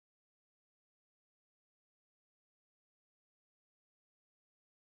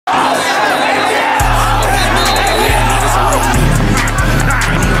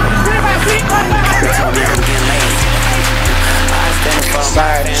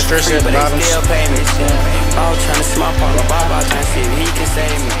stress at the bottom. Still pay me. I'm trying to smart on the Bob, I'm trying to see if he can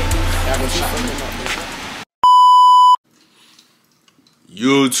save me.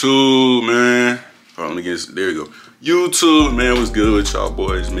 YouTube, man. Hold on, there you go. YouTube, man, what's good with y'all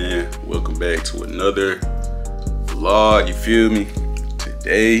boys, man? Welcome back to another vlog, you feel me?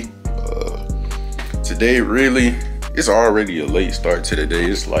 Today really, it's already a late start to the day.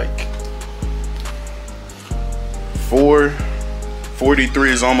 It's like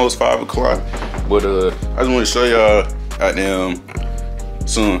 4:43, it's almost 5 o'clock. But I just want to show y'all goddamn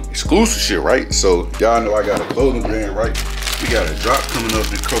some exclusive shit, right? So y'all know I got a clothing brand, right? We got a drop coming up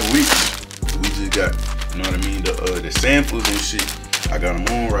in a couple weeks. We just got, you know what I mean, the samples and shit. I got them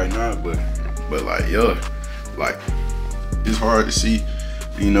on right now, but like, yo, like, it's hard to see,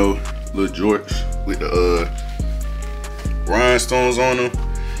 you know, little jorts with the rhinestones on them.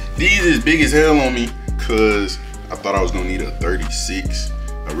 These is big as hell on me, cause I thought I was gonna need a 36.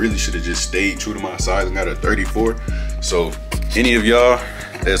 I really should have just stayed true to my size and got a 34. So any of y'all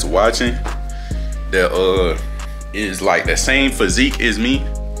that's watching that is like the same physique as me,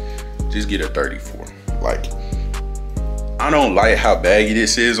 just get a 34. Like, I don't like how baggy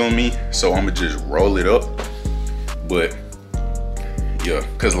this is on me, so I'ma just roll it up. But yeah,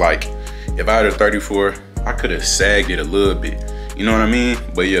 cause like if I had a 34, I could have sagged it a little bit, you know what I mean?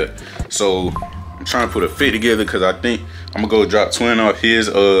 But yeah, so I'm trying to put a fit together, cause I think I'm gonna go drop Twin off his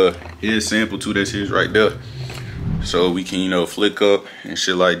sample too. That's his right there, so we can, you know, flick up and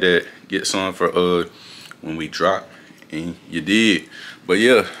shit like that, get some for when we drop. And you did. But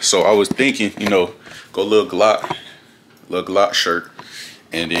yeah, so I was thinking, you know, go little Glock shirt.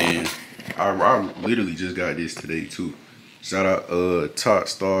 And then I literally just got this today too. Shout out Top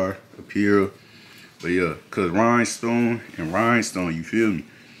Star Appeal. But yeah, cause rhinestone, you feel me?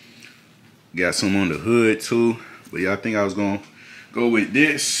 Got some on the hood too. But yeah, I think I was gonna go with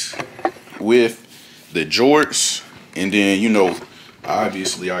this with the jorts. And then, you know,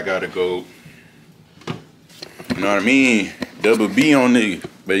 obviously I gotta go, you know what I mean, double B on nigga.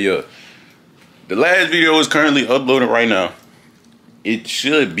 But yeah, the last video is currently uploaded right now. It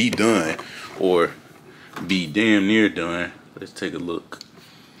should be done, or be damn near done. Let's take a look.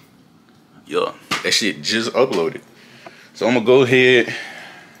 Yeah, that shit just uploaded. So I'm gonna go ahead,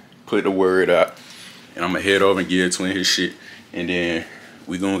 put the word out, and I'm gonna head over and give Twin his shit. And then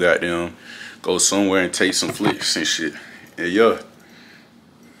we gonna goddamn go somewhere and take some flicks and shit. And yeah,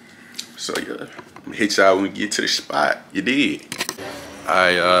 so yeah, I'm gonna hit y'all when we get to the spot. You did.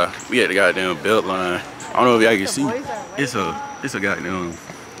 We had the goddamn belt line. I don't know if y'all can see. It's a goddamn. The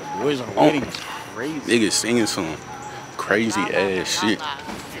boys are waiting. Crazy. Niggas singing some crazy ass shit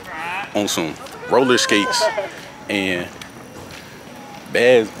on some roller skates and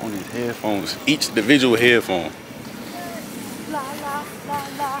bags on his headphones. Each individual headphone.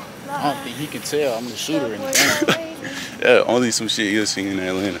 I don't think he can tell I'm the shooter in the game. Yeah, only some shit you'll see in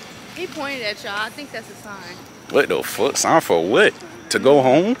Atlanta. He pointed at y'all. I think that's a sign. What the fuck? Sign for what? To go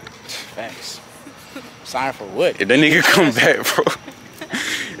home? Facts. Sign for what? If that nigga come back, bro.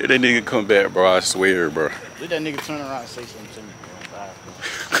 If that nigga come back, bro, I swear, bro. Let that nigga turn around and say something to me, bro.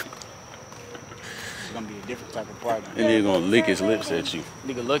 It's gonna be a different type of party. That nigga gonna lick his lips at you.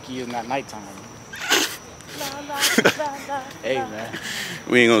 Nigga lucky it's not nighttime. Hey, man.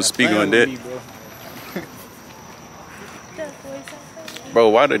 We ain't gonna speak on that. Me, bro. Bro,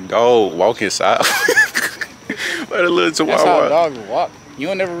 why the dog walk inside? Why the little chihuahua? That's how dogs walk. You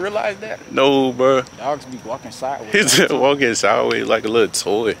don't never realize that? No, bro. Dogs be walking sideways. He's just walking sideways like a little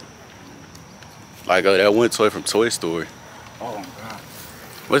toy. Like that one toy from Toy Story. Oh, my God.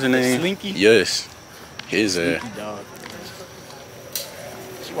 What's his name? Slinky? Yes. His ass. Slinky dog.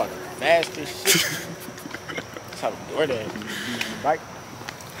 She walking fast as shit. That's how DoorDash be on the bike.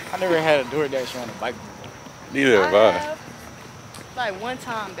 I never had a DoorDash on a bike before. Neither have I. Like one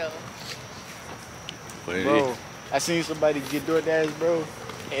time though. Bro, I seen somebody get DoorDash, bro,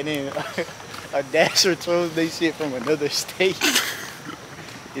 and then a dasher chose they shit from another state.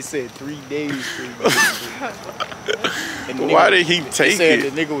 It said 3 days. 3 days. Why did he take it?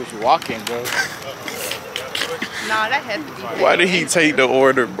 it? The nigga was walking, bro. Nah, that had to be. Why did he take the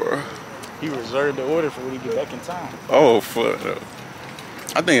order, bro? He reserved the order for when he get back in time. Oh, fuck.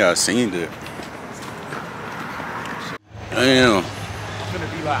 I think I seen it. Damn. I'm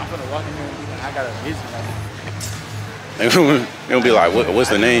gonna walk in there and be like, I got a visit right now. They gonna be like, what's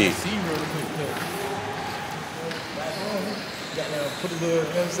the name? Put a little, you know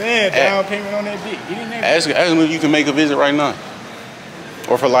what I'm saying, down payment on that bitch. Get in there. Ask him if you can make a visit right now.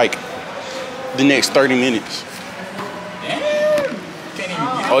 Or for like the next 30 minutes. Damn. Can't even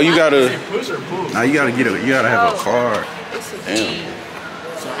get Oh, you gotta. push or pull. Nah, you gotta have a card. It's a Damn.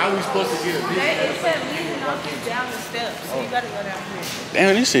 So how we supposed to get a video? It said leading off you down the steps, so you gotta go down here.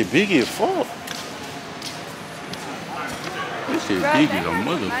 Damn, this shit big as fuck. This shit Bro, big they as a got nice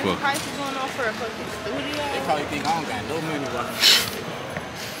motherfucker. prices going on for a fucking studio. They probably think I don't got no money running.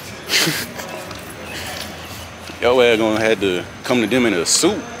 Your ass gonna have to come to them in a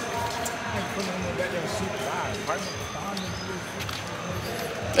suit.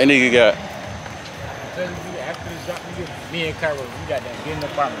 That nigga got. Me and Kyra, we got that getting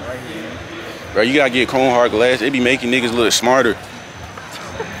apartment right here. Man. Bro, you gotta get cone hard glass. They be making niggas look smarter.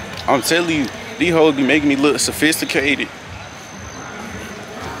 I'm telling you, these hoes be making me look sophisticated.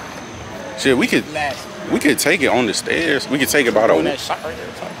 Shit, we could take it on the stairs. We could take it about Oh, a that shop right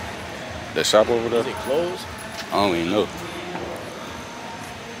there. the shop over Is there. it closed? I don't even know.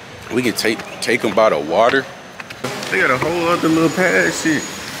 We could take them by the water. They got a whole other little pad shit.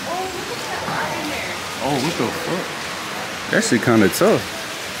 Oh, what the fuck? That shit kind of tough.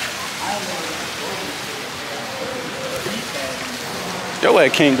 Yo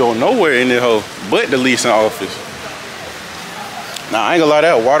ass can't go nowhere in this hole but the leasing office. Nah, I ain't gonna lie,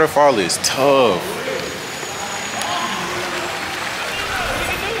 that waterfall is tough.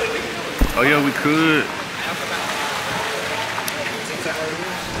 Oh yeah, we could.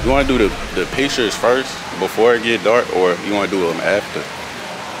 You wanna do the pictures first before it get dark, or you wanna do them after?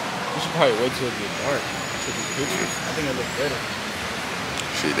 We should probably wait till it get dark to do pictures. I think it look better.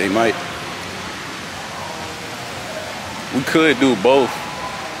 Shit, they might. We could do both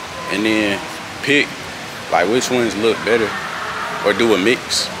and then pick like which ones look better, or do a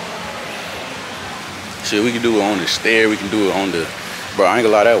mix. Shit, we can do it on the stair, we can do it on the, bro, I ain't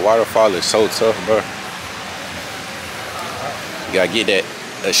gonna lie, that waterfall is so tough, bro. You gotta get that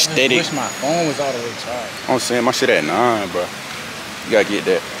I aesthetic. wish my phone was all the way charged. I'm saying my shit at 9, bro. You gotta get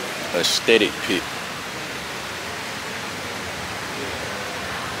that aesthetic pick.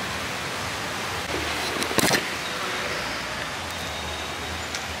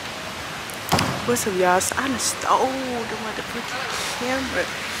 What's up, y'all? So I done stole the motherfucking camera.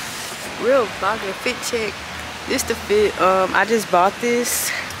 Real vlogger fit check. This the fit. I just bought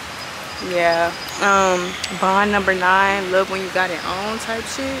this. Yeah. Bond number 9. Love when you got it on type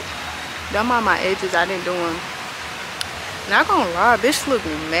shit. Don't mind my edges. I didn't do them. Not gonna lie, bitch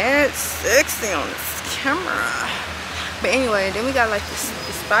looking mad sexy on this camera. But anyway, then we got like the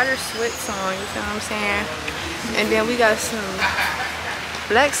spider sweats on. You feel what I'm saying? And then we got some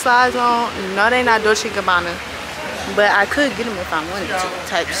black slides on. No, they not Dolce & Gabbana, but I could get them if I wanted to,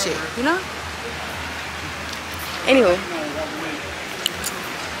 type shit, you know? Anyway.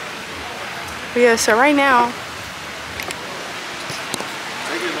 But yeah, so right now,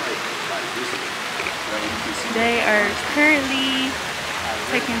 they are currently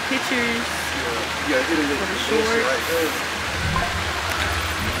taking pictures for the shorts.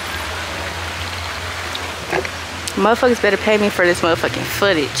 Motherfuckers better pay me for this motherfucking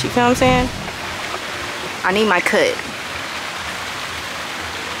footage. You feel what I'm saying? I need my cut.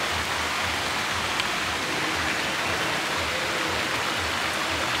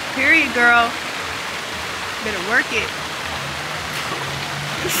 Period, girl. Better work it.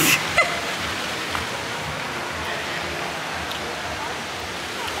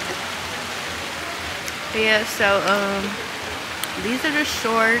 Yeah, so these are the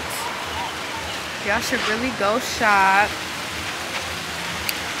shorts. Y'all should really go shop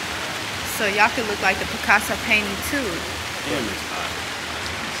so y'all can look like the Picasso painting too. Damn, it's hot.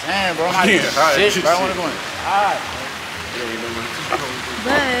 Damn, bro, I'm not even shit, bro. I want to go in.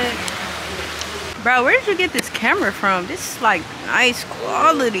 But, bro, where did you get this camera from? This is like nice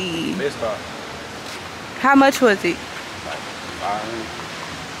quality. Best Buy. How much was it? Like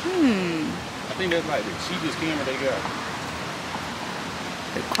 500. I think that's like the cheapest camera they got.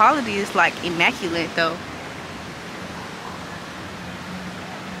 The quality is like immaculate though.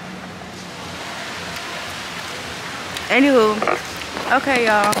 Anywho, okay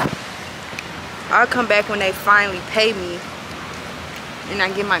y'all. I'll come back when they finally pay me and I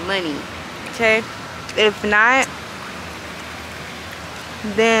get my money. Okay? If not,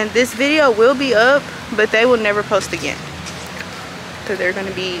 then this video will be up, but they will never post again. Because they're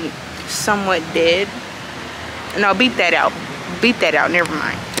gonna be somewhat dead. And I'll beep that out. Beep that out, never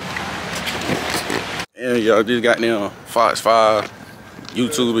mind. Yeah, y'all just got them Fox 5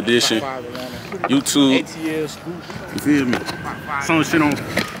 YouTube edition. YouTube. ATL scoop. You feel me? Some shit on.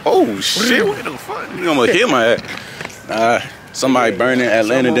 Oh shit, what the fuck? You almost hit my ass. Somebody burning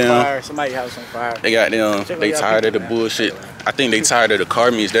Atlanta down. Somebody house on fire. They got them, they tired of the bullshit. I think they tired of the car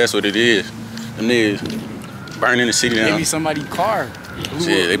meets, that's what it is. Them niggas burning the city down. Maybe somebody's car.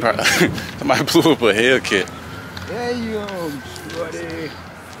 Shit, they probably, somebody blew up a Hellcat. Damn, shorty.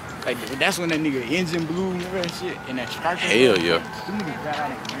 Like, that's when that nigga engine blew and that shit, and that striker. Hell yeah. Them niggas got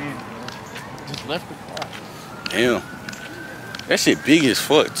out and ran, bro. Just left the car. Damn. That shit big as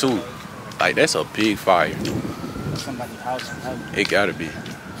fuck too. Like that's a big fire. Somebody's house. It gotta be.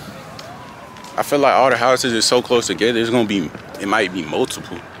 I feel like all the houses are so close together. It's gonna be. It might be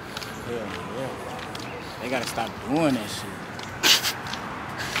multiple. Yeah. They gotta stop doing that shit.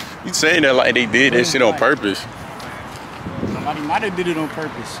 You saying that like they did that shit on purpose? Somebody might have did it on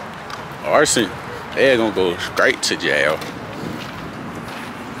purpose. Arson. They're gonna go straight to jail.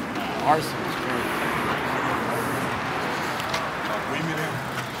 Arson is crazy.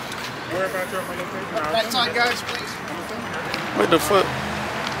 Where about your location? That's all, guys, please. What the fuck?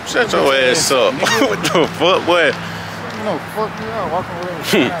 Shut your ass up. What the fuck, boy? You know, fuck you out walking around.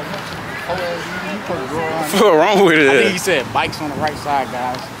 What's wrong with I think he it? said bikes on the right side,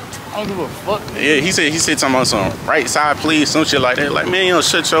 guys. I don't give a fuck. Yeah, he said talking about some right side, please, some shit like that. Like, man, you don't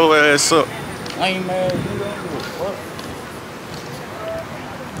shut your ass up. Lame ass, you don't give a fuck.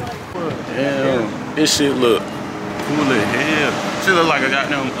 Damn, this shit look cool as hell. Shit look like a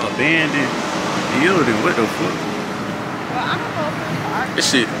goddamn abandoned building. What the fuck? This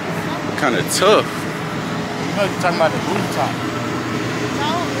shit kind of tough. You know you're talking about the rooftop.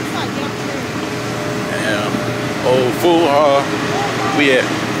 Damn. Oh, full we at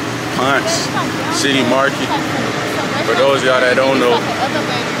Ponce City Market. For those of y'all that don't know,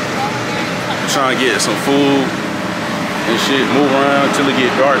 I'm trying to get some food and shit, move around till it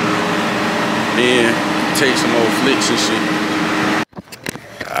get dark. Then take some more flicks and shit.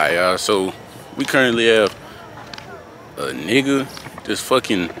 Alright, y'all, so we currently have a nigga. This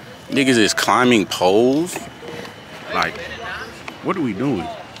fucking niggas is climbing poles. Like, what are we doing?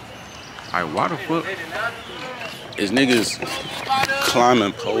 Like, why the fuck is niggas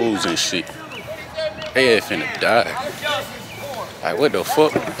climbing poles and shit? They ain't finna die. Like, what the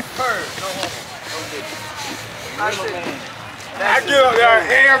fuck? I get up there,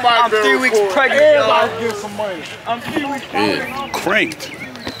 everybody. I'm 3 weeks pregnant. Everybody give some money. I'm 3 weeks pregnant. Yeah, cranked.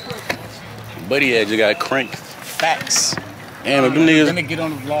 Buddy had just got cranked. Facts. Damn, if them You're niggas, gonna get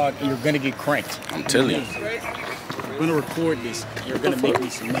on the vlog and you're gonna get cranked. I'm telling you. We're gonna record this. You're gonna make me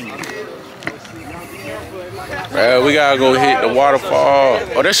some money. We gotta go hit the waterfall.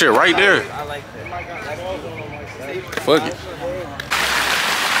 Oh, that shit right there. Fuck it.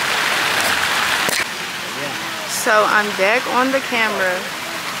 So I'm back on the camera.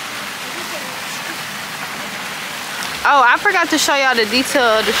 Oh, I forgot to show y'all the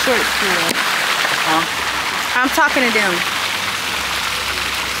detail of the shorts. I'm talking to them.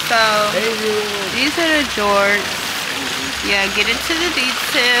 So these are the jorts. Yeah, get into the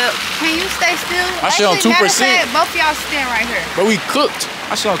detail. Can you stay still? I shit on 2%. matter of fact, both y'all stand right here. But we cooked.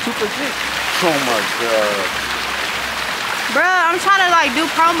 I shit on 2%. Oh my god. Bruh, I'm trying to like do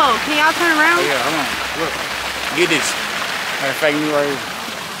promo. Can y'all turn around? Oh yeah, hold on. Look. Get this. Matter of fact, me right here.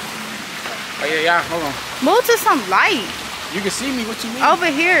 Oh yeah, hold on. Move to some light. You can see me, what you mean? Over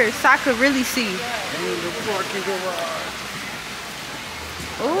here so I could really see.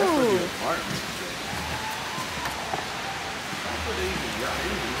 Ooh.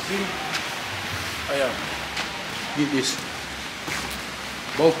 Oh yeah. Get this.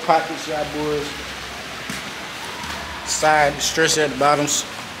 Both pockets, y'all boys. Side, the stretch at the bottoms. You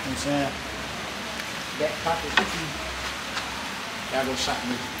know what I'm saying? Back pocket, y'all go shop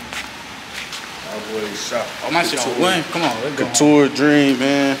me. Always shop. Oh, my shit on one. Come on, let's go. Couture Dream,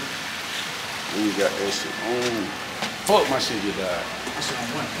 man. We got that shit on. Fuck, my shit get died. My shit on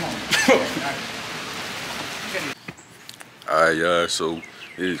one. Come on. Alright, y'all, so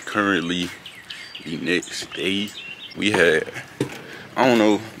it is currently the next day. We had, I don't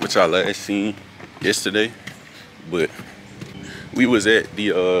know what y'all last seen yesterday, but we was at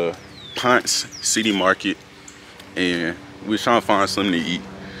the Ponce City Market and we was trying to find something to eat.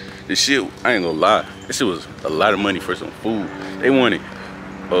 The shit, I ain't gonna lie, this shit was a lot of money for some food. They wanted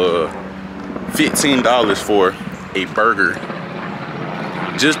 $15 for a burger.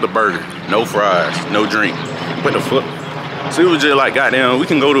 Just the burger, no fries, no drink. What the fuck? So it was just like, goddamn, we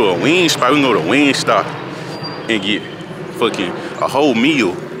can go to a wing spot, we can go to Wingstop and get fucking a whole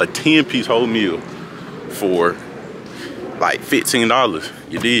meal, a 10-piece whole meal for like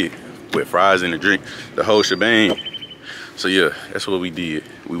 $15. You did, with fries and a drink, the whole shebang. So yeah, that's what we did.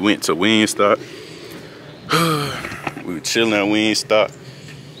 We went to Wingstop. We were chilling at Wingstop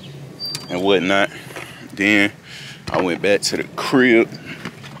and whatnot. Then I went back to the crib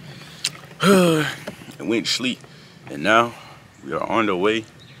and went to sleep. And now we are on the way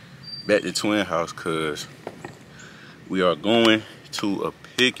back to Twin House because we are going to a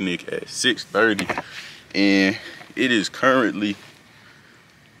picnic at 6:30 and it is currently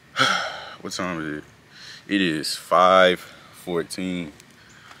what time is it? It is 5:14.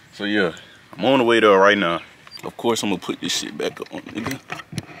 So yeah, I'm on the way there right now. Of course, I'm gonna put this shit back on, nigga.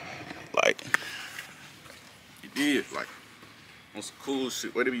 Like, you did, like, on some cool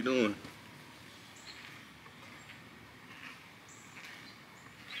shit. What are we doing?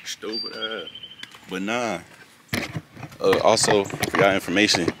 Stupid ass. But nah. Also, for y'all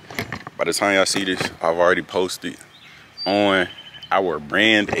information, by the time y'all see this, I've already posted on our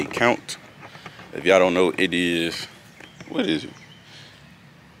brand account. If y'all don't know, it is, what is it?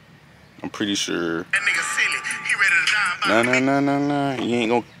 I'm pretty sure. That nigga silly. He ready to die. Nah. You ain't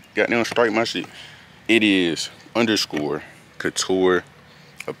gonna goddamn strike my shit. It is _couture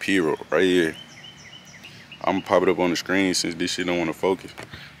apparel right here. I'm gonna pop it up on the screen since this shit don't wanna focus.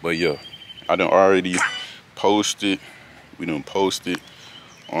 But yeah, I done already posted. We done posted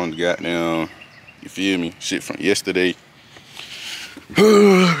on the goddamn, you feel me? Shit from yesterday.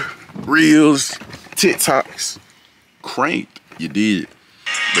 Reels, TikToks, cranked. You did.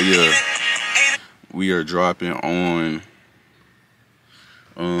 But yeah, we are dropping on,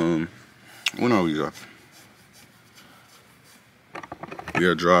 when are we dropping? We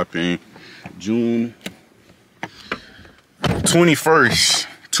are dropping June 21st.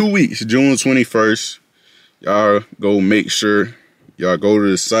 2 weeks, June 21st. Y'all go make sure y'all go to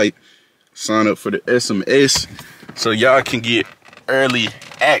the site, sign up for the SMS so y'all can get early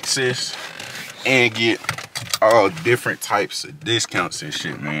access and get all different types of discounts and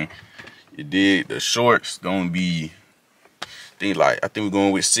shit, man. You did. The shorts gonna be, I think we're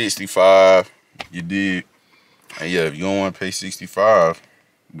going with 65. You did. And yeah, if you don't want to pay 65,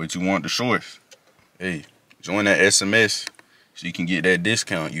 but you want the shorts, hey, join that SMS so you can get that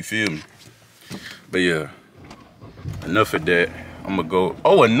discount. You feel me? But yeah, enough of that. I'm gonna go.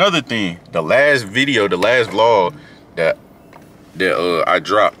 Oh, another thing. The last video, the last vlog that I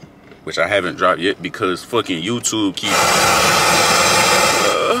dropped, which I haven't dropped yet because fucking YouTube keeps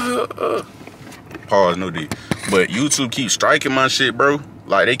pause, no D. But YouTube keeps striking my shit, bro.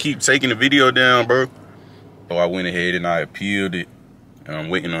 Like, they keep taking the video down, bro. So I went ahead and I appealed it, and I'm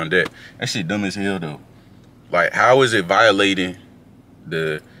waiting on that. That shit dumb as hell though. Like, how is it violating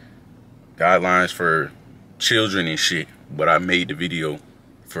the guidelines for children and shit? But I made the video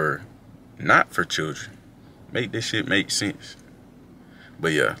for not for children. Make this shit make sense.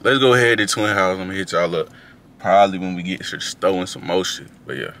 But yeah, let's go ahead to Twin House. I'm gonna hit y'all up probably when we get to the store and some more shit.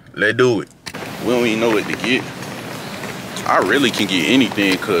 But yeah, let's do it. We don't even know what to get. I really can get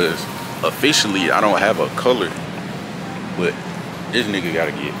anything because officially I don't have a color. But this nigga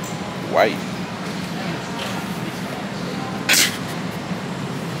gotta get white.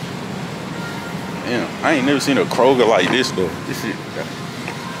 Damn, I ain't never seen a Kroger like this though.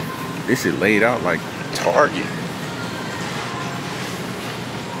 This shit laid out like Target.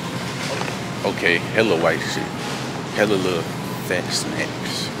 Okay, hella white shit. Hella little fat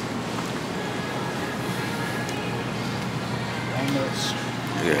snacks. Donuts.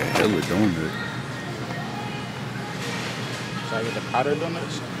 Yeah, hella donut. Should I get the powder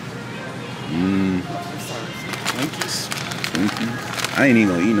donuts? Twinkies. I ain't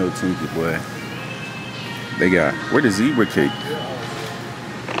even gonna eat no Twinkie, boy. They got, where the zebra cake?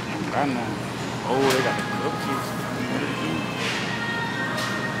 I know. Oh, they got the cupcakes.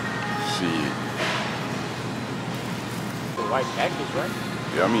 Shit. The white package, right?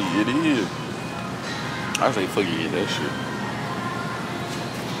 Yeah, I mean, it is. I say fuck it, that shit.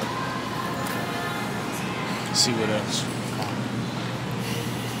 Let's see what else.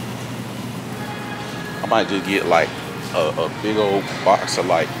 I might just get like a big old box of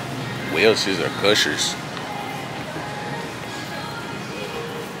like Welch's or Gushers.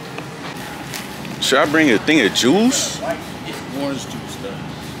 Should I bring a thing of juice? It's orange juice though.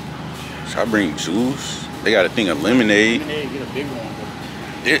 Should I bring juice? They got a thing of lemonade. Lemonade, get a big one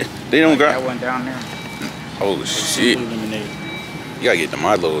though. They don't Like got that one down there. Oh shit. Lemonade. You gotta get the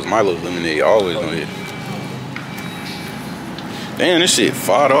Milo's. Milo's lemonade always gonna hit. Damn, this shit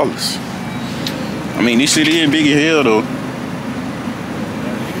 $5. I mean, this shit is big as hell though.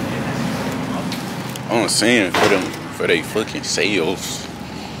 I'm saying for they fucking sales.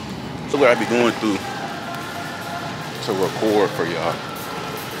 Look what I be going through to record for y'all.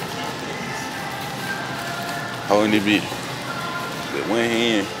 Holding it bit with one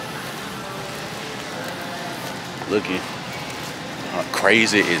hand, looking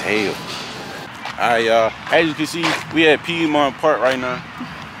crazy as hell. Alright, y'all. As you can see, we at Piedmont Park right now.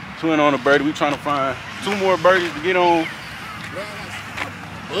 Twin on a birdie. We trying to find 2 more birdies to get on.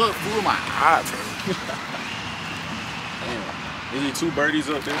 Blood flew in my eye, bro. Damn. Is it 2 birdies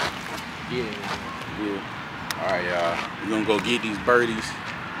up there? Yeah. Yeah. Alright, y'all. We're gonna go get these birdies.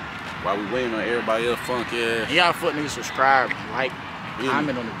 While we waiting on everybody else, funk yeah. And y'all fuck niggas subscribe, like,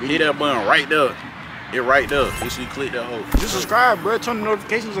 comment on the video. Hit that button right there. It right there. Make sure you click that hole. Just subscribe, bro. Turn the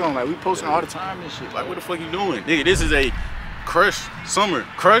notifications on. Like, we posting all the time and shit. Like, what the fuck you doing? Nigga, this is a crush summer.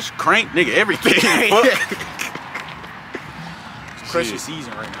 Crush, crank, nigga, everything. Crush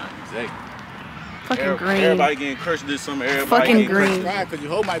season right now. Exactly. Fucking green. Everybody getting crushed this summer. Everybody Fucking getting green. Subscribe, because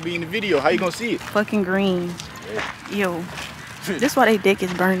your hoe might be in the video. How you gonna see it? Fucking green. Yo. This why they dick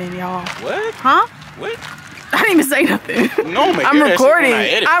is burning, y'all. What? Huh? What? I didn't even say nothing. No, man. I'm recording.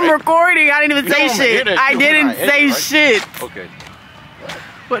 Edit, I'm right? recording. I didn't even say No, man, shit. I didn't say right? shit. Okay.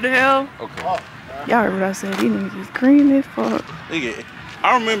 What the hell? Okay. Y'all heard what I said. These niggas is green as fuck. Nigga,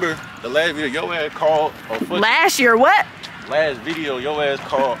 I remember the last video your ass called Last year, what? last video your ass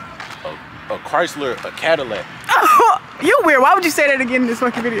called a Chrysler a Cadillac. You weird. Why would you say that again in this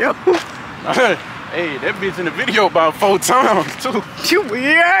fucking video? Hey, that bitch in the video about 4 times too. You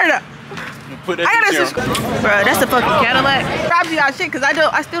weird. Put that I gotta bitch subscribe. Bro, that's the fucking Cadillac. Subscribe to y'all shit, cause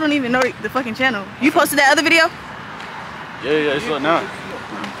I still don't even know the fucking channel. You posted that other video? Yeah, it's up now.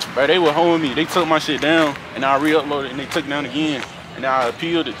 Bro, they were holding me. They took my shit down, and I re-uploaded it, and they took it down again, and I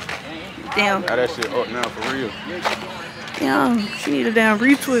appealed it. Damn. Now that shit up now for real. Damn, she need a damn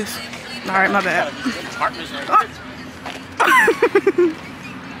retwist. All right, my bad.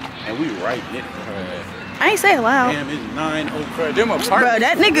 And we right next to her ass. I ain't say it loud. Damn, it's 9 o'clock. Them apartments. Bro,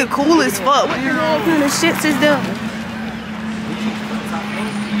 that nigga cool as fuck. What kind of shits is them?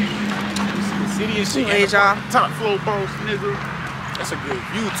 The city and shit. Hey, y'all. Top floor boss, nigga. That's a good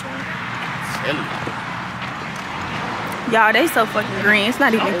view, twin. Y'all, they so fucking green. It's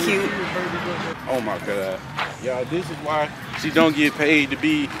not even cute. Oh my god. Y'all, this is why she don't get paid to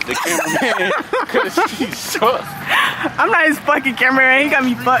be the cameraman. Cause she sucks. I'm not his fucking cameraman. He got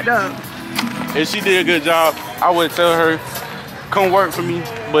me fucked up. If she did a good job, I would tell her, come work for me,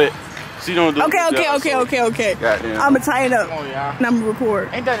 but she don't do a good job, so Okay. goddamn. I'ma tie it up. Oh, yeah. And I'ma record.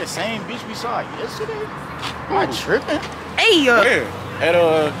 Ain't that the same bitch we saw yesterday? Am I tripping? Hey, Where? At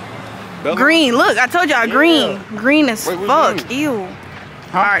Bella? green. Look, I told y'all green. Green as Wait, what's fuck. green? Ew.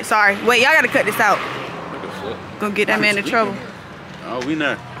 All right, sorry. Wait, y'all gotta cut this out. What the fuck? Gonna get that man in trouble. No, we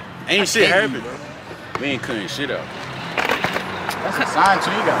not. Ain't shit happened. We ain't cutting shit out. That's a sign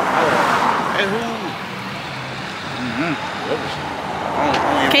too. You got Hey, who?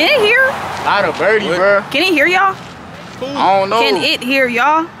 Can it hear? Not a birdie, What? bro. Can it hear y'all? I don't know. Can it hear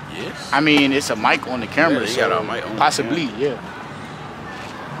y'all? Yes. I mean, it's a mic on the camera, Yeah, you so got a mic on the possibly, yeah.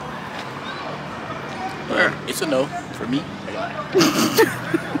 It's a no for me.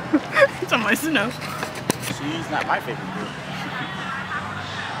 Somebody to know. She's not my favorite girl.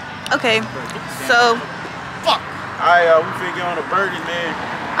 Okay, so Alright, we finna get on the birdie, man.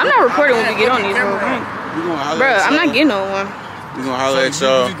 I'm not recording when we get on these, bro. We gonna holler Bro, at I'm y'all. not getting no one. We gonna holler at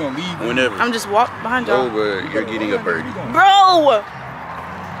y'all whenever. I'm just walk behind y'all. Over, you're getting a birdie. Bro!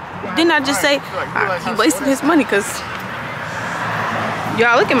 Didn't I just say he wasted his money? Cause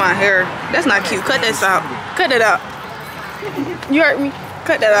y'all look at my hair. That's not cute. Cut this out. Cut it out. You heard me?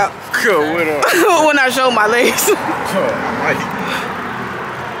 Cut that out. Cool, what up? When I showed my legs.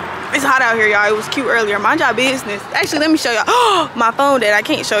 It's hot out here, y'all. It was cute earlier. Mind y'all business. Actually, let me show y'all. My phone that I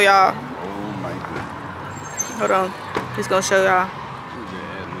can't show y'all. Oh my goodness. Hold on. Just gonna show y'all.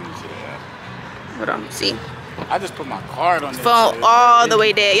 Hold on. See. I just put my card on there. Phone all the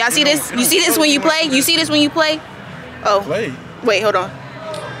way there. Y'all see this? You see this when you play? You see this when you play? Oh. Play. Wait, hold on.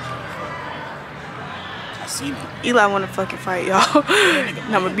 I seen it. Eli wanna fucking fight, y'all.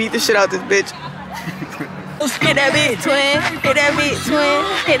 And I'ma beat the shit out this bitch. Hit that bitch, twin. Hit that bitch, twin.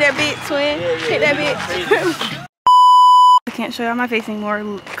 Hit that bitch, twin. Hit that bitch. I can't show y'all my face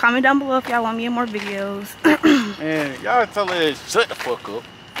anymore. Comment down below if y'all want me in more videos. Man, y'all tell her shut the fuck up.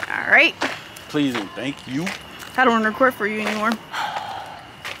 Alright. Please and thank you. I don't want to record for you anymore.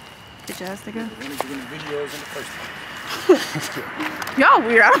 Bitch ass nigga. Videos in the first place. Y'all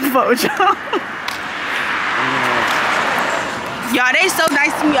weird. I don't fuck with y'all. Y'all, they so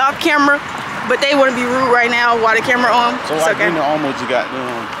nice to me off camera, but they want to be rude right now while the camera on. So It's like okay. you know almost you got them.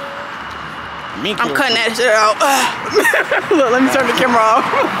 I'm cutting that shit out. Look, let me turn the camera off.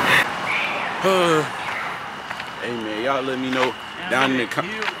 Hey man, y'all let me know down in the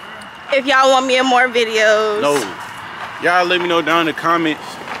comments. If y'all want me in more videos. No. Y'all let me know down in the comments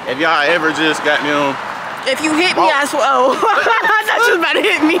if y'all ever just got me on. If you hit me, I swear. Oh, I thought you was about to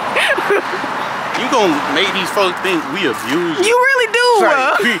hit me. You gonna make these folks think we abuse You really do,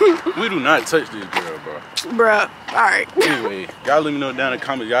 Right. bro. we do not touch this girl, bro. Bruh. Alright. Anyway, y'all let me know down in the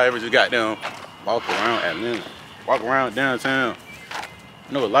comments y'all ever just got down, walk around Atlanta, walk around downtown.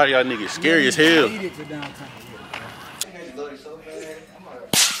 I know a lot of y'all niggas scary as hell.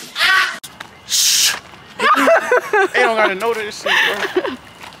 They don't gotta know this shit, bro.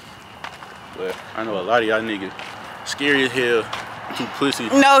 But I know a lot of y'all niggas scary as hell. Too pussy.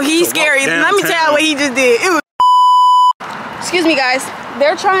 No, he's scary. Let me tell you what he just did. It was. Excuse me, guys.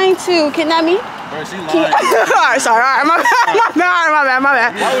 They're trying to kidnap me. Bro, she lying. Alright, sorry. Alright, my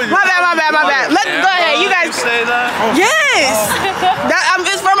bad. Let's go ahead. You guys say that? Yes.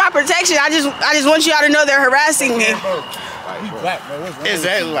 It's for my protection. I just want y'all to know they're harassing me.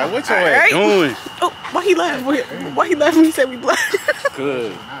 Exactly. Like, what your ass doing? Oh, why he laughed? Why he laughed when he said we black?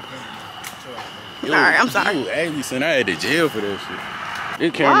 Good. Alright, I'm sorry. You actually sent I to jail for that shit.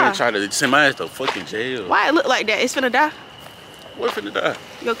 This cameraman tried to send my ass to fucking jail. Why it look like that? It's finna die. What finna die?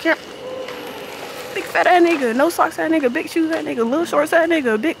 Yo, big fat ass nigga, no socks ass nigga, big shoes ass nigga, little shorts ass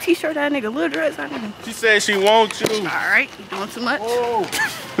nigga, big t-shirt ass nigga, little dress ass nigga. She said she wants you. Alright, you doing too much.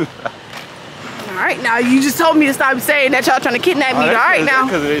 Alright, now you just told me to stop saying that y'all trying to kidnap me. Alright now.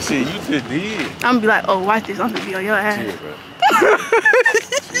 Because of that shit you just did. I'm gonna be like, oh, watch this. I'm gonna be on your ass.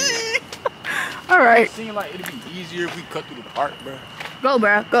 Alright. It seems like it'd be easier if we cut through the park, bro. Go,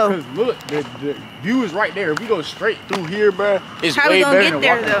 bro. Go. Cause look, the view is right there. If we go straight through here, bro, it's How way we gonna better get than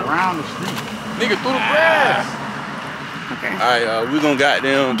there, walking though? around the street. Nigga, through the grass. Okay. Alright, we gonna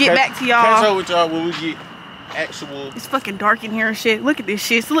goddamn Get back to y'all. Catch up with y'all when we get actual. It's fucking dark in here and shit. Look at this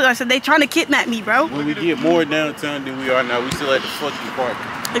shit. So look, I said they trying to kidnap me, bro. When we get more downtown than we are now, we still at the fucking park.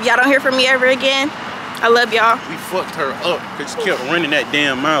 If y'all don't hear from me ever again, I love y'all. We fucked her up because she kept running that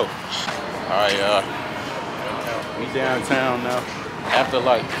damn mouth. Alright, we downtown now. After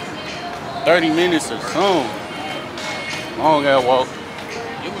like 30 minutes or so. Long ass walk.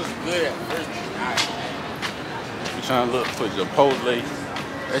 It was good at first. We trying to look for Chipotle.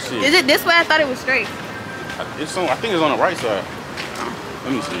 That shit. Is it this way? I thought it was straight. It's on. I think it's on the right side.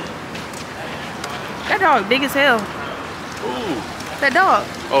 Let me see. That dog big as hell. Ooh. That dog.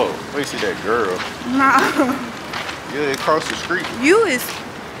 Oh, wait, see that girl? Nah. Yeah, across the street. You is.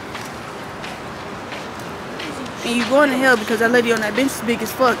 And you going to hell because that lady on that bench is big as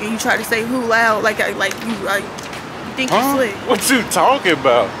fuck, and you try to say who loud like you think you slick. What you talking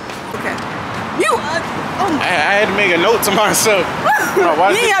about? Okay. You. Oh my. I had to make a note to myself. When I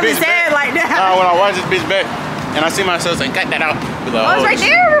watch You ain't have to this bitch say it back. like that. When I watch this bitch back, and I see myself saying, "Cut that out." Be like, Oh, it's right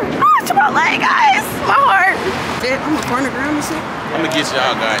shit. there. Oh, Chipotle, guys. My heart. Shit, I'm gonna corner ground and shit. I'm gonna get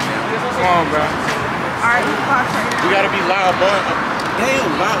y'all guys now. Come on, bro. All right, we can box right now. We gotta be loud, but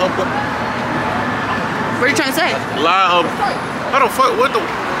damn, loud, but What are you trying to say? loud. How the fuck? What the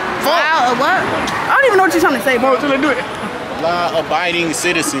fuck? Wow, what? I don't even know what you're trying to say, bro. Until I do it. Law-abiding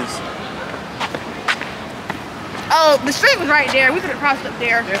citizens. Oh, the street was right there. We could have crossed up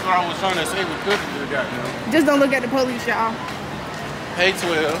there. That's what I was trying to say. We could have gotten. Just don't look at the police, y'all. Hey,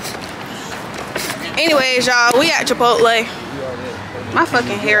 12. Anyways, y'all, we at Chipotle. My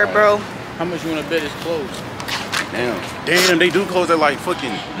fucking hair, bro. How much you wanna bet it's closed? Damn, they do close at like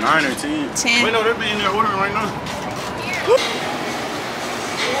fucking 9 or 10. 10. Wait, no, they're being there ordering right now.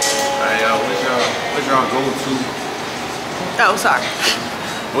 Alright, y'all, what's y'all go-to? Oh, sorry.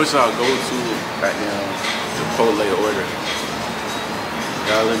 What's y'all go-to goddamn Chipotle order?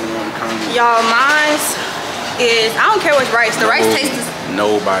 Y'all let me know in the comments. Y'all, mine is, I don't care what's rice. The rice tastes the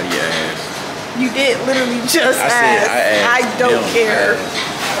Nobody asked. You did literally just I said ask. I asked. I don't Them care.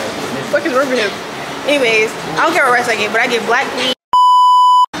 What the fuck is wrong with him? Anyways, I don't care what rice I get, but I get black bean.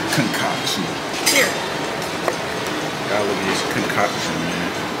 Concoction. Here. Y'all look at this concoction,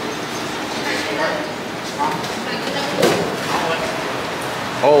 man.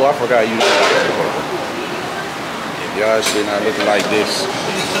 Oh, I forgot you. Y'all shit not looking like this.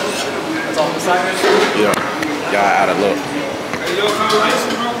 Yeah, y'all out of luck.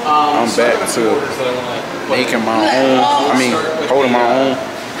 I'm back to making my own. Holding my own.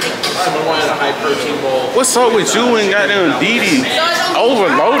 What's up with you and goddamn Didi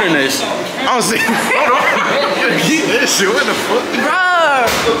overloading this? I don't see. Hold on. Eat this shit. What the fuck? Bruh.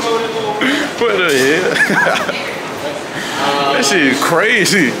 What the hell? That shit is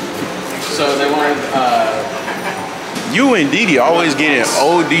crazy. So they want You and Didi always getting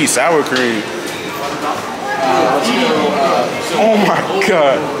OD sour cream. Oh my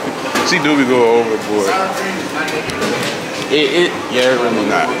god. She do be going overboard. Yeah, really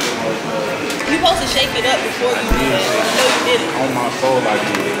not. You supposed to shake it up before you do it. I know you did it. On my soul, I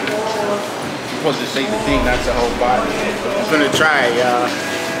did. You're supposed to shake the thing, not your whole body. I'm gonna try it, y'all.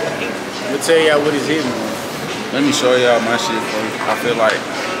 I'm gonna tell y'all what it's hitting. Let me show y'all my shit first. I feel like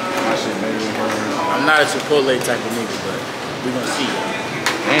my shit made me hurt. I'm not a Chipotle type of nigga, but we gonna see.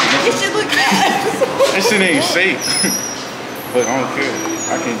 It should look bad. That shit ain't shake. But I don't care.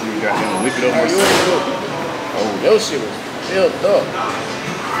 I can't do goddamn whip it up myself. Oh, your shit was filled up.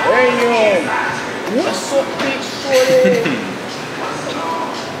 Damn. What's up, big shorty?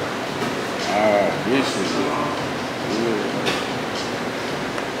 This is good.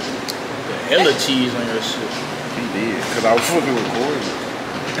 Hella cheese on your shit. He did, cause I was fucking recording.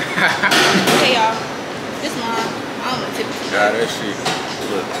 Hey y'all, this mom, I don't know typically. God, that shit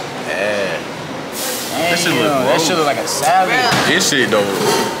look bad. That shit look that gross. shit look like a salad. Bruh, This shit though.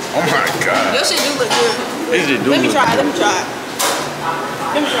 Oh my god. your shit do look good. This shit do Let me look try. good. Let me try.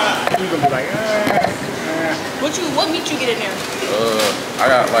 Let me try. You gonna be like, What meat you get in there? I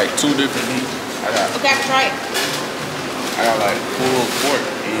got like 2 different meats. Okay, I can try it. I got like pulled pork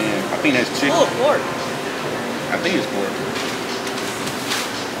and I think that's chicken. Oh, pork. I think it's pork.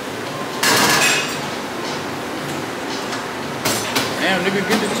 damn, nigga,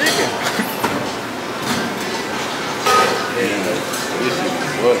 get the chicken. Yeah, this is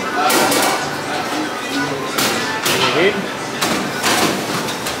what?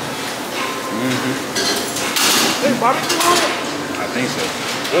 There's barbecue on it? I think so.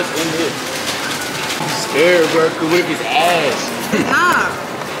 What's in this? Scared, bro. Cause what if it's ass? Nah.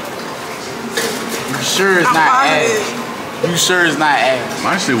 You sure it's I'm not positive. ass? You sure it's not ass?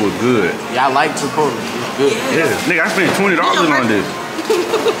 My shit was good. Yeah, I like Chipotle. It's good. Yeah, nigga, I spent $20 on this.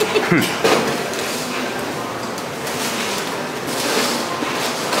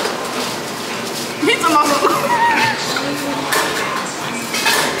 Pizza mama.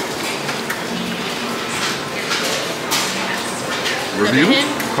 Review?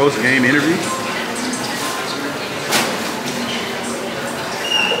 Post-game interview?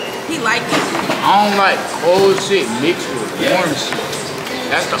 He liked it. I don't like cold shit mixed with warm shit.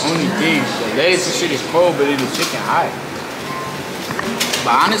 That's the only thing. The latest shit is cold, but it is chicken hot.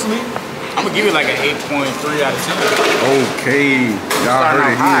 But honestly, I'm gonna give it like an 8.3 out of 10. Okay, y'all Starting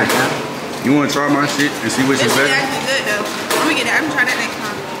heard it out high, here. man. You wanna try my shit and see which This is shit better? actually good though. I'm gonna get that. I'm gonna try that next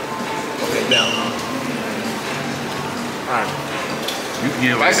time. Okay, down. Alright. You can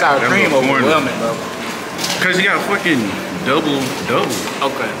get like That sour that cream little corn. overwhelming, bro. Cause you got fucking double.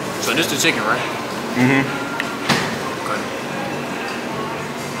 Okay, so this the chicken, right? Mm-hmm. Okay.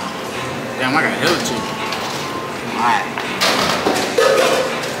 Damn, I got hella chicken. Alright.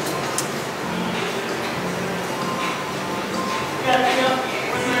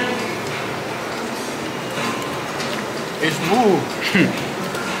 It's smooth.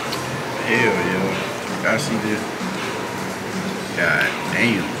 Hell yeah. I see this. God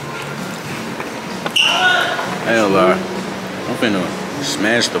damn. Hell I'm finna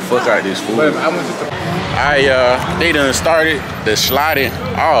smash the fuck out of this food. But I went to the Alright, they done started the sliding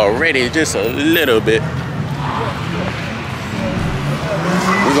already, just a little bit.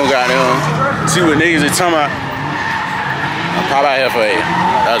 We gonna go down, see what niggas is talking about. I'll pop out here for a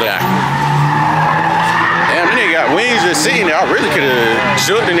other guy. Damn, the nigga got wings just sitting there. I really could've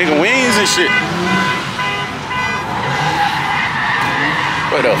shook the nigga wings and shit.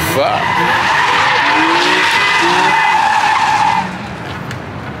 What the fuck?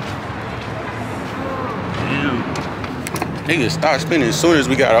 Niggas start spinning as soon as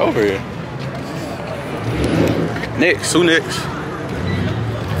we got over here. Next, who next?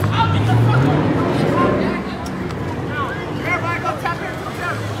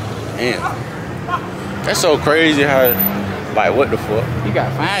 Damn. That's so crazy how, like, what the fuck? You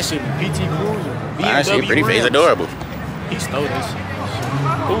got fine shit with PT Cruiser. Fine shit, pretty face, rims. adorable. He stole this.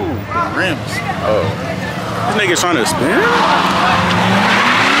 Ooh, the rims. Oh. This nigga trying to spin?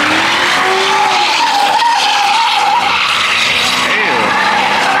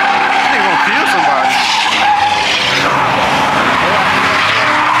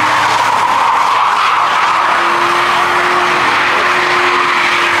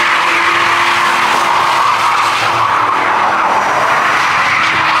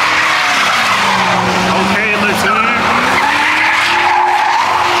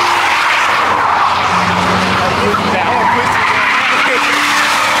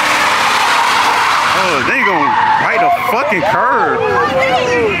 Fucking curve.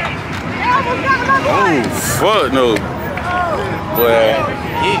 Oh, fuck no. Boy,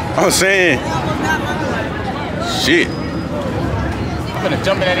 I'm saying, shit. I'm gonna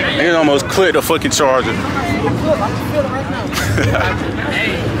jump in that nigga. Niggas almost clipped the fucking charger.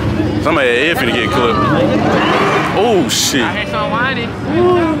 Somebody is finna get clipped. Oh, shit.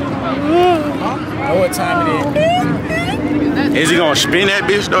 Know what time it is? Is he gonna spin that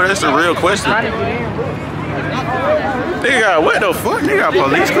bitch though? That's the real question. They got what the fuck? They got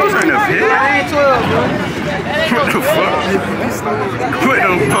police cars in the pit. What the fuck? What the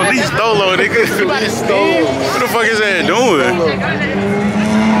police stole on nigga? What the fuck is that doing?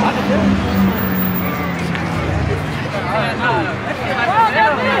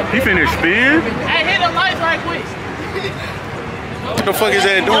 He finished spin? Hey, hit the lights right quick. What the fuck is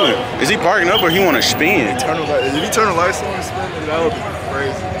that doing? Is he parking up or he want to spin? If you turn the lights on and spin, that would be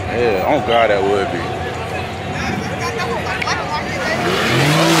crazy. Yeah, oh God, that would be.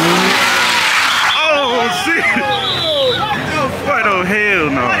 Oh shit! What the hell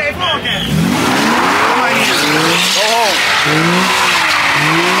no? Go home.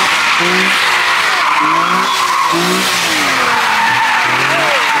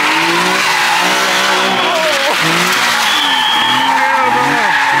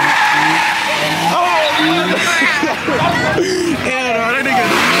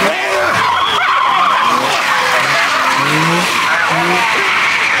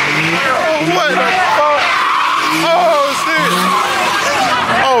 What the fuck? Oh shit!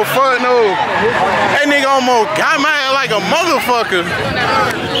 Oh fuck no! That nigga almost got my ass like a motherfucker.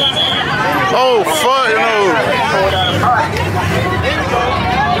 Oh fuck no!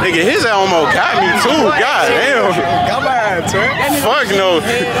 Nigga, his ass almost got me too. God damn! Got my ass, man. Fuck no!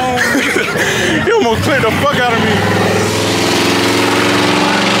 He almost clipped the fuck out of me.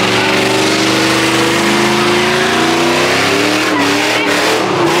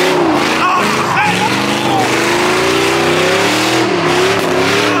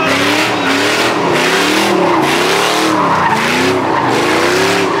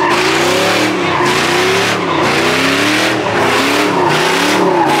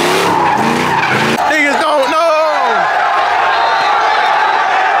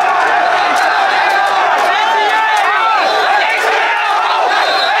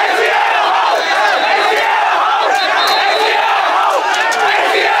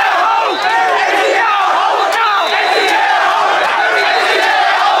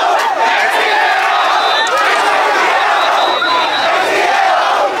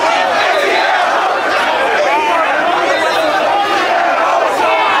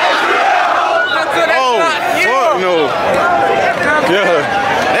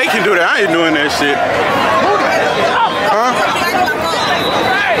 Shit. Huh?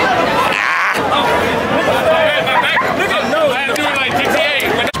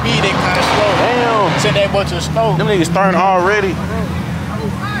 Speed it kind of slow. Damn. Send that boy to the snow. Them niggas starting already.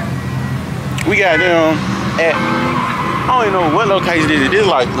 We got them at, I don't even know what location this is. This is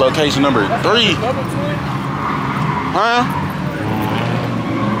like location number 3. Huh?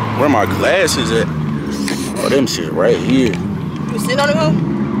 Where my glasses at? Oh, them shit right here. You sitting on the home?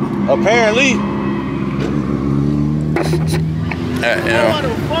 Apparently. Yeah.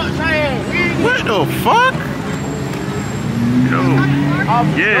 What the fuck? Yo.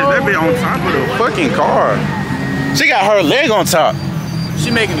 Yeah, that be on top of the fucking car. She got her leg on top. She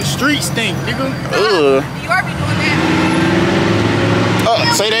making the street stink, nigga. Ugh. You already doing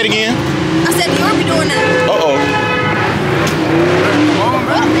that. Say that again. I said you already doing that. Uh-oh.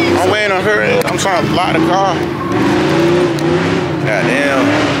 I'm waiting on her. I'm trying to lock the car. Goddamn.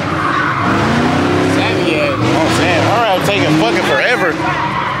 I'm saying, all right, taking fucking forever.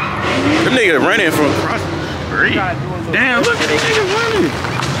 Them niggas running from across the street. Damn, look at these niggas running.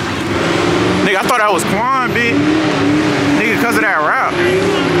 Nigga, I thought that was Quan, bitch. Nigga, because of that route.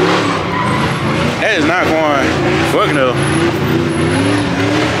 That is not Quan. Fuck no.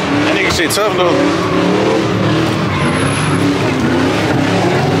 That nigga shit tough though.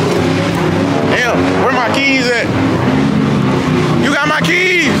 Damn, where my keys at? You got my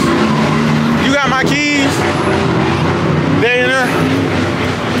keys? You got my keys? They in there?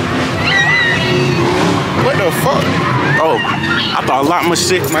 What the fuck? Oh, I thought I locked my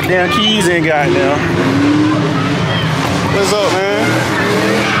shit, my damn keys in, goddamn. What's up, man?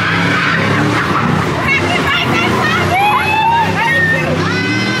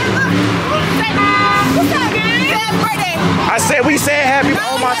 I said we said happy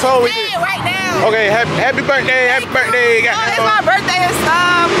on my toe. Right now. Okay, happy birthday, happy birthday, It's goddamn. my birthday and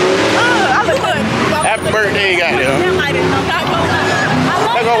stuff. I look good. Happy birthday, goddamn.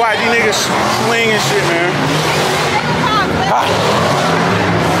 Let's go watch these niggas swing and shit, man.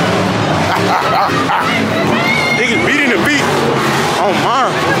 Niggas beating the beat. Oh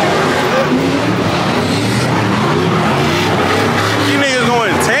my. These niggas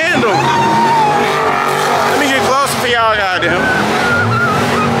going tandem. Let me get closer for y'all, goddamn. I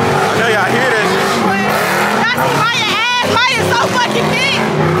know y'all hear that shit. I see Maya ass. Maya's so fucking big.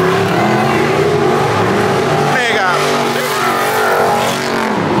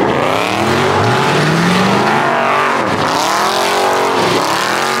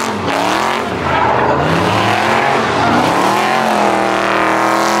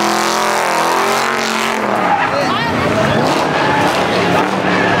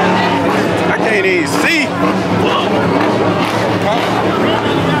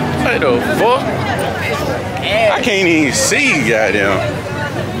 the fuck? I can't even see, goddamn.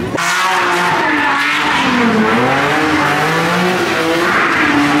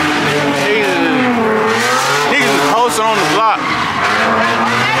 Niggas is posting on the block.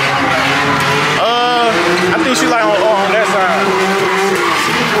 I think she like on that side.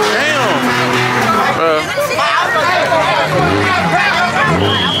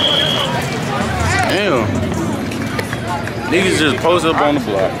 Damn. Niggas just post up on the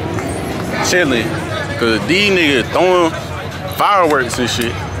block. Chilling. Cause these niggas throwing fireworks and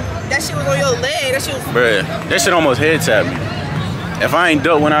shit. That shit was on your leg. That shit was. Bruh, that shit almost head tapped me. If I ain't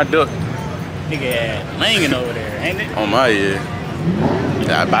duck when I duck. Nigga had langing over there, ain't it? On my head.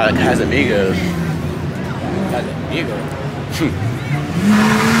 I buy a Casamigos. Casamigos.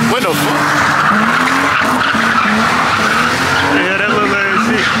 What the fuck? Yeah, that little ass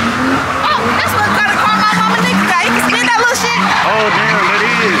shit. Oh, that's what kind of car my mama nigga got. You can spin that little shit. Oh, damn, that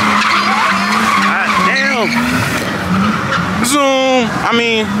is. Damn. Zoom. I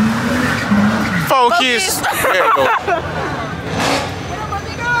mean, focus. There you go.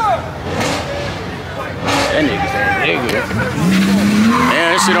 That nigga said nigga.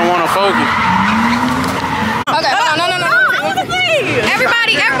 Man, that shit don't want to focus. Okay, hold on, no.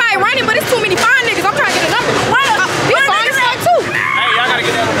 Everybody running, but it's too many fine niggas. I'm trying to get a number. These fine as fuck too. Hey, y'all gotta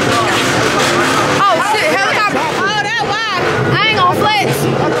get that on the car. Oh shit, helicopter. Oh, that why. I ain't gonna flex.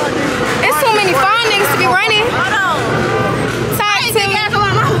 It's too many fine niggas to be running. Hold on. Talk to me.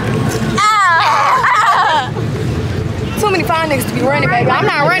 Too many fine niggas to be running, baby. I'm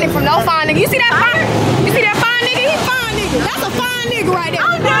not running from no fine nigga. You see that fine? You see that fine nigga? He fine nigga. That's a fine nigga right there.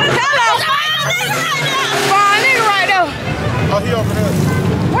 Fine nigga right there. Oh, he over there.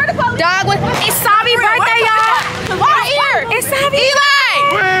 Where the police? Dog, it's Savi's birthday, y'all. Right here. It's Savi.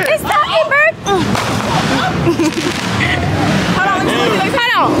 Eli. It's Savi's birthday. Hold on.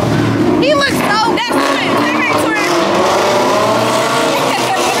 He looks so. That's twin.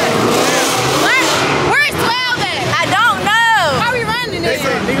 Where's 12 at? I don't know. How we running They this?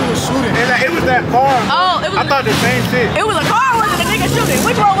 said nigga was shooting. And it was that car. Oh, it was. I thought the same shit. It was a car, wasn't a nigga shooting?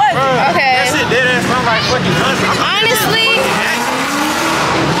 Which one was it? Okay. That shit dead ass sound like fucking guns. Honestly,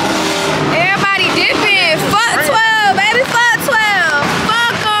 everybody dipping. Fuck 12, baby. Fuck 12.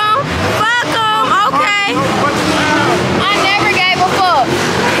 Fuck them. Fuck them. Okay. I never gave a fuck.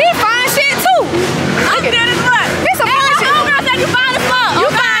 He fine shit too. I'm dead as fuck. He's some fine shit. I'm gonna say you fine as fuck. You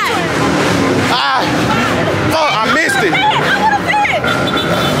fine. Fuck, I missed it. I would've said.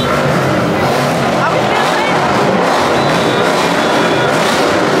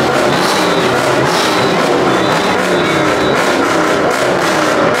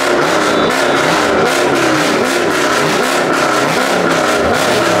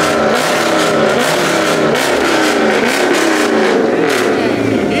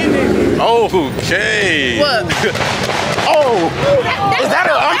 Okay. What? Oh. Is that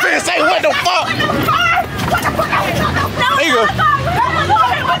a, I'm finna say what the fuck? Nigga.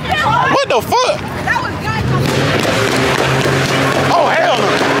 What the fuck? Oh hell no.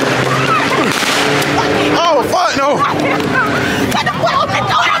 Oh fuck no.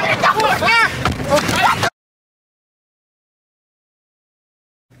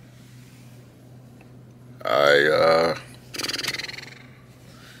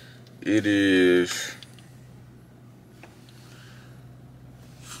 It is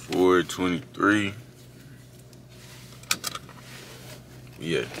 4:23.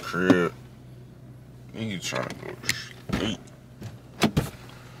 We at the crib. Nigga trying to go to sleep.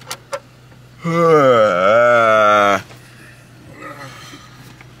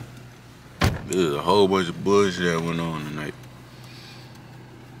 There's a whole bunch of bullshit that went on tonight.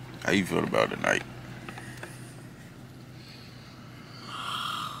 How you feel about tonight?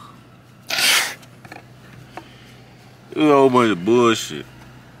 It was a whole bunch of bullshit.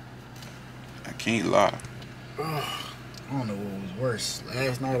 I can't lie. I don't know what was worse,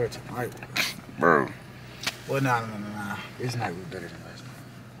 last night or tonight. Bro. Well, nah. This night was better than last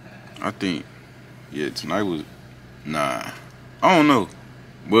night. I think, yeah, tonight was, nah. I don't know.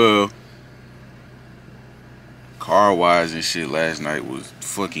 Well, car-wise and shit last night was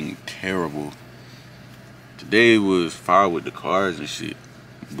fucking terrible. Today was fine with the cars and shit.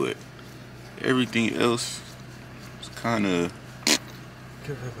 But everything else was kind of...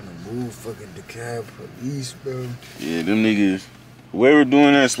 Kept having to move fucking DeKalb police, bro. Yeah, them niggas, whoever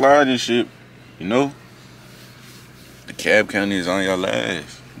doing that sliding shit, you know, DeKalb County is on y'all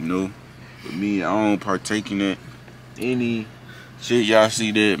ass, you know. But me, I don't partake in that. Any shit y'all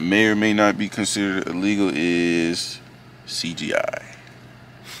see that may or may not be considered illegal is CGI.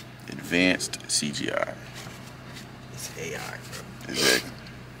 Advanced CGI. It's AI, bro. Exactly.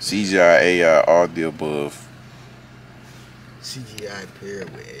 CGI, AI, all the above. CGI paired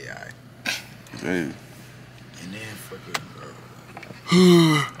with AI. Hey. And then fucking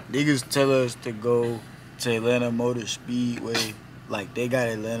niggas tell us to go to Atlanta Motor Speedway. Like, they got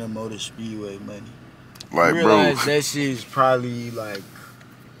Atlanta Motor Speedway money. Like, realize bro. that shit's probably like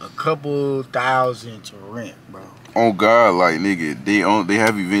a couple thousand to rent, bro. Oh God, like nigga, they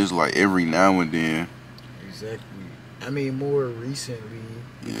have events like every now and then. Exactly. I mean, more recently.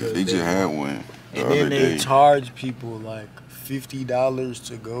 Yeah, they just had one the and other then they day. charge people like $50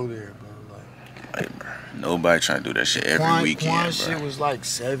 to go there, bro. Like, bro, nobody trying to do that shit every weekend, Quan bro. shit was like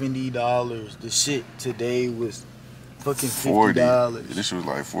 $70. The shit today was fucking $40. $50. This shit was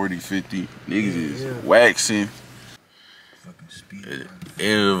like 40, 50. Niggas is Yeah. waxing. Fucking speed.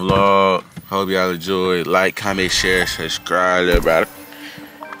 End of the vlog. Hope y'all enjoyed. Like, comment, share, subscribe, everybody.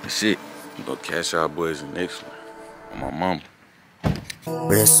 Shit, we gonna catch y'all boys in the next one. On my mama.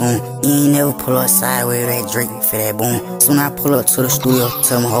 Real soon, you ain't never pull up sideways with that Drake for that boom. Soon I pull up to the studio,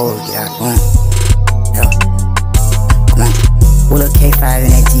 tell them hoes get out the room. Yeah. Come on, pull up K5 in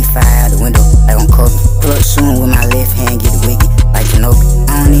that G5 out the window. Like